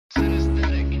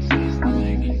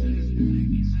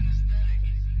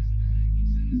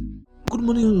Good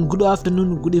morning, good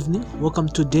afternoon, good evening. Welcome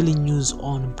to Daily News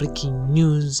on Breaking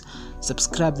News.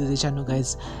 Subscribe to the channel,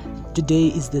 guys. Today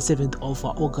is the 7th of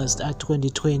August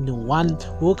 2021.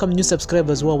 Welcome new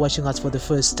subscribers who are watching us for the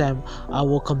first time.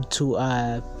 Welcome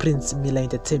to Prince Miller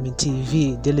Entertainment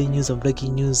TV. Daily News on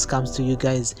Breaking News comes to you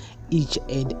guys each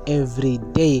and every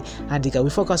day, and we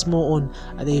focus more on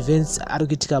the events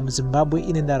in Zimbabwe,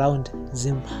 in and around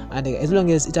Zim, and as long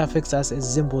as it affects us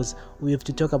as Zimbos, we have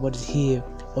to talk about it here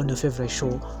on your favorite show,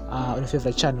 on your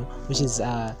favorite channel, which is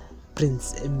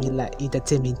Prince Miller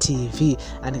Entertainment TV.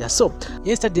 And so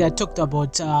yesterday I talked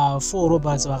about 4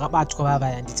 robbers.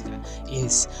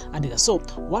 Yes, and so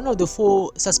one of the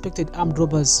 4 suspected armed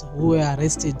robbers who were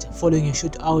arrested following a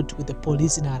shootout with the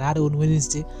police in Harare on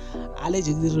Wednesday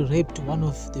allegedly raped one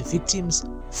of the victims,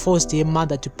 forced her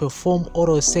mother to perform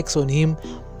oral sex on him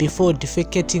before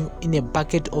defecating in a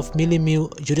bucket of meal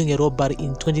during a robbery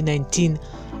in 2019.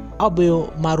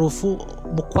 Abel Marufu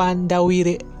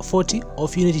Mukwandawire 40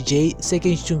 of Unity J,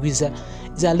 2nd Chungwiza,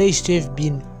 is alleged to have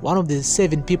been one of the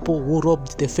 7 people who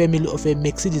robbed the family of a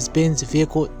Mercedes-Benz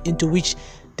vehicle into which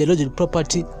they loaded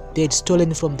property they had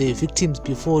stolen from the victims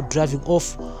before driving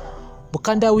off.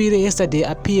 Mukandawire yesterday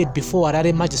appeared before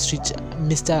Harare Magistrate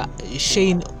Mr.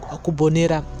 Shane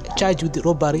Kubonera, charged with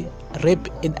robbery, rape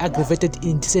and aggravated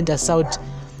indecent assault.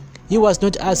 He was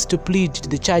not asked to plead to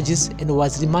the charges and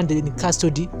was remanded in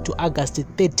custody to August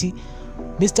 30.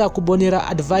 Mr. Kubonera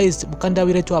advised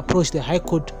Mukandawire to approach the High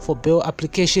Court for bail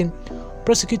application.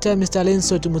 Prosecutor Mr.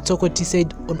 Lenso Mutsokoti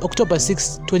said on October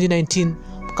 6, 2019,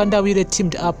 Mukandawire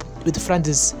teamed up with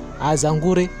Francis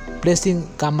Azangure, Blessing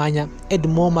Gamanya,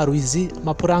 Edmo Maruizi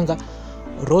Mapuranga,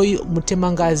 Roy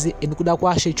Mutemangazi and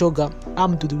Kudakwashe Choga,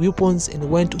 armed with weapons, and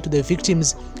went to the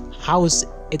victim's house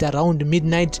at around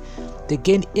midnight. They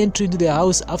gained entry into the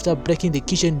house after breaking the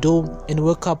kitchen door and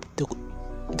woke up the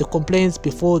complaints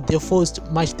before they forced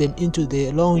marched them into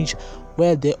the lounge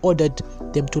where they ordered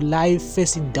them to lie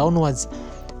facing downwards.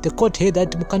 The court heard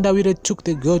that Mukandawire took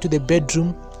the girl to the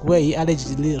bedroom where he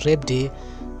allegedly raped her.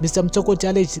 Mr. Mtsokoti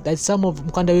alleged that some of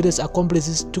Mukandawire's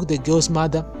accomplices took the girl's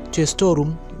mother to a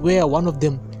storeroom where one of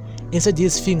them inserted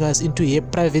his fingers into her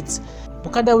privates.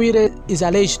 Mukandawire is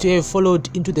alleged to have followed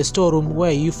into the storeroom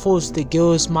where he forced the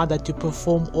girl's mother to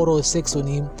perform oral sex on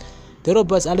him. The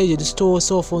robbers allegedly stole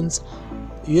cell phones,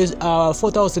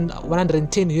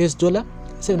 $4,110,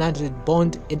 700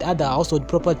 bond, and other household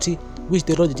property, which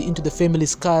they loaded into the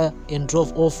family's car and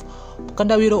drove off.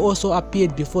 Mukandawire also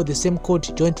appeared before the same court,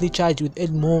 jointly charged with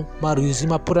Edmo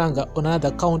Maruzima Puranga on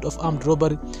another count of armed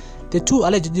robbery. The 2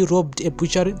 allegedly robbed a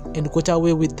butchery and got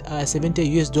away with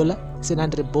 $70,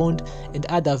 700 bond, and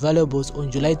other valuables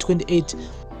on July 28.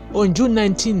 On June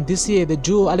 19 this year, the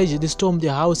duo allegedly stormed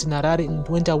a house in Harare and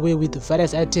went away with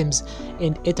various items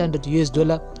and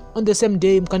 $800. On the same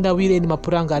day, Mukandawire and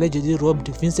Mapuranga allegedly robbed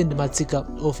Vincent Matsika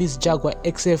of his Jaguar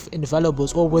XF and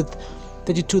valuables, all worth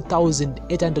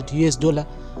 $32,800.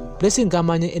 Blessing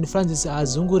Gamanye and Francis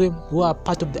Azungure, who are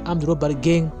part of the armed robbery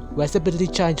gang, were separately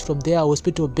charged from their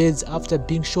hospital beds after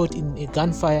being shot in a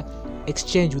gunfire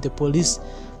exchange with the police.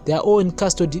 They are all in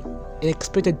custody and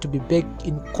expected to be back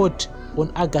in court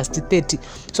on August 30.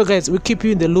 So guys, we keep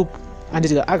you in the loop, and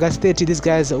August 30 these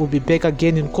guys will be back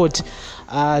again in court.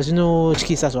 You know, for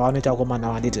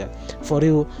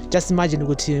real, just imagine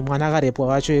how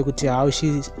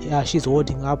she's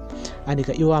holding up, and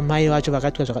you are my so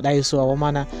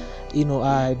you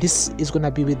know, this is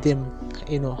gonna be with them,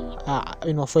 you know,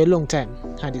 for a long time,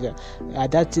 and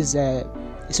that is a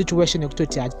situation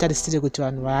yokuti atarisire kuti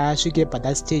vanhu vasvike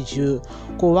that stage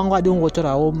ko vanga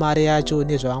dongotorawo mari yacho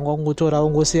nezvavanga ngotorawo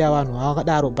ngosiya vanhu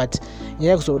vakadaro, but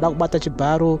nyaya kuzoda kubata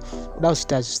chibharo kuda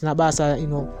kuzoita zvisina basa, you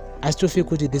know, I still feel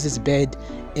this is bad,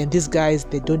 and these guys,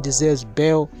 they don't deserve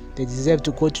bail. They deserve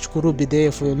to go to Chukurubi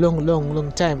there for a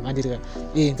long time. And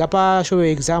ngapa show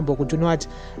example kuti what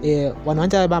one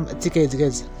tickets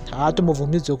guys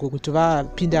atomuvhumidzwa kuti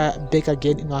vapinda back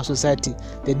again in our society.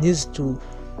 They need to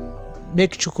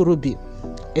make Chukurubi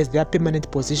as their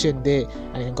permanent position there,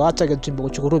 and ngawatsvake nzvimbo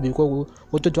kuchukurubi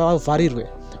kutoti vavharirwe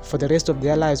for the rest of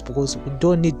their lives, because we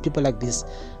don't need people like this.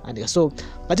 And so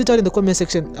tell in the comment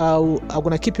section. I'm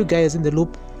gonna keep you guys in the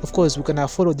loop. Of course, we can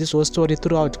follow this whole story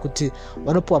throughout kuti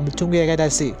vanopuwa mutongo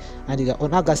yakadai, and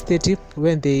on August 30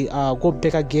 when they go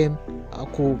back again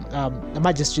ku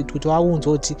magistrate kuti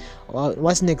vaunzwa kuti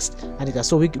what's next. And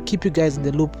so we keep you guys in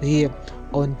the loop here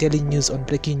on Daily News on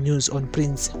Breaking News on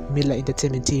Prince Miller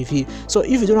Entertainment TV. So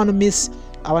if you don't want to miss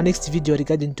our next video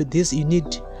regarding to this, you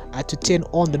need to turn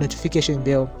on the notification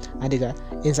bell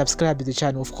and subscribe to the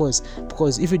channel, of course,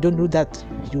 because if you don't do that,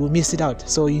 you will miss it out.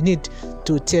 So you need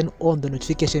to turn on the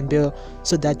notification bell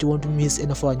so that you won't miss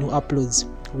any of our new uploads.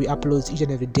 We upload each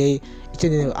and every day, each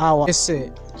and every hour. Yes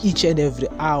sir, each and every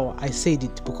hour. I said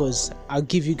it because I'll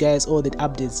give you guys all the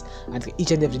updates and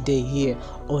each and every day here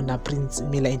on Prince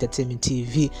Miller Entertainment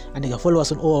TV. And you can follow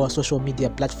us on all our social media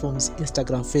platforms,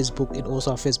 Instagram, Facebook, and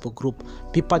also our Facebook group.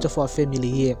 Be part of our family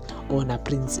here on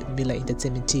Prince Miller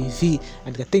Entertainment TV.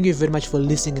 And thank you very much for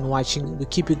listening and watching. We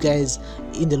keep you guys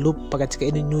in the loop pakatika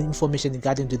any new information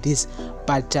regarding to this,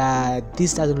 but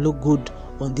this doesn't look good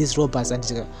on these robbers. And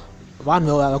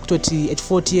vanhu vakutoti at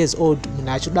 40 years old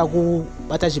munhu achida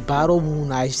kubata chibharo,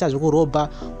 munhu achiita zvekurobha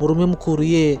murume mukuru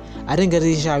iye haringe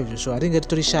riri shavi, so haringe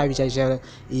ritori shavi chaizvo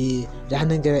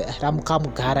ranenge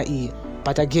ramukamugara iye.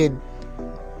 But again,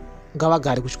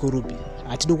 ngavagare kuchikurubi,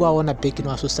 hatidi kuvaona back in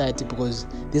our society because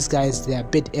these guys, they are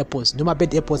bad apples. No, my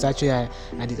bad apples actually.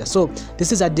 So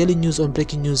this is a daily news on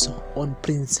breaking news on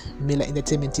Prince Miller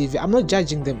Entertainment TV. I'm not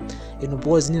judging them, you know,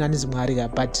 because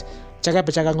but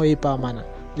chakapa chakangoipa mana.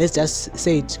 Let's just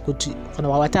say it,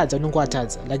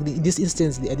 like in this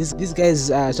instance, these guys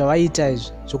zvavaita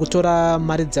zvokutora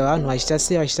mari dzavanhu vachiita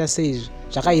sei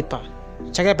zvakaipa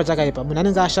chakaipa. Munhu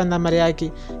anenge ashanda mari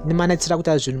yake nemanetsira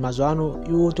kuita zvinhu mazuva ano,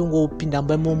 iwe utongopinda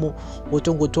mumba imomo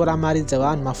wotongotora mari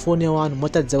dzavanhu, mafoni evanhu,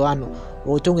 mota dzevanhu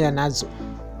wotongoenda nadzo.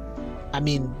 I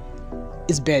mean,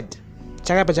 it's bad.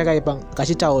 Chakaipa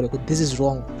ngachitaure kuti this is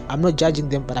wrong. I'm not judging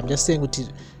them, but I'm just saying kuti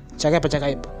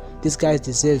chakaipa. These guys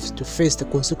deserve to face the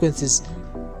consequences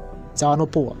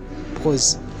dzavanopuwa,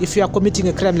 because if you are committing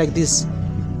a crime like this,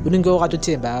 unenge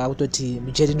wakatotemba kutoti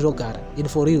mujeri ndirogara, and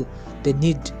for real they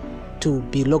need to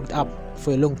be locked up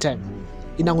for a long time.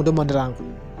 Inangu ndo maoni rangu.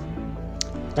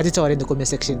 Ngatitaure in the comment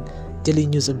section. Daily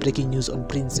news and breaking news on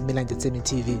Prince Miller Entertainment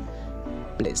TV.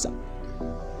 Bless up.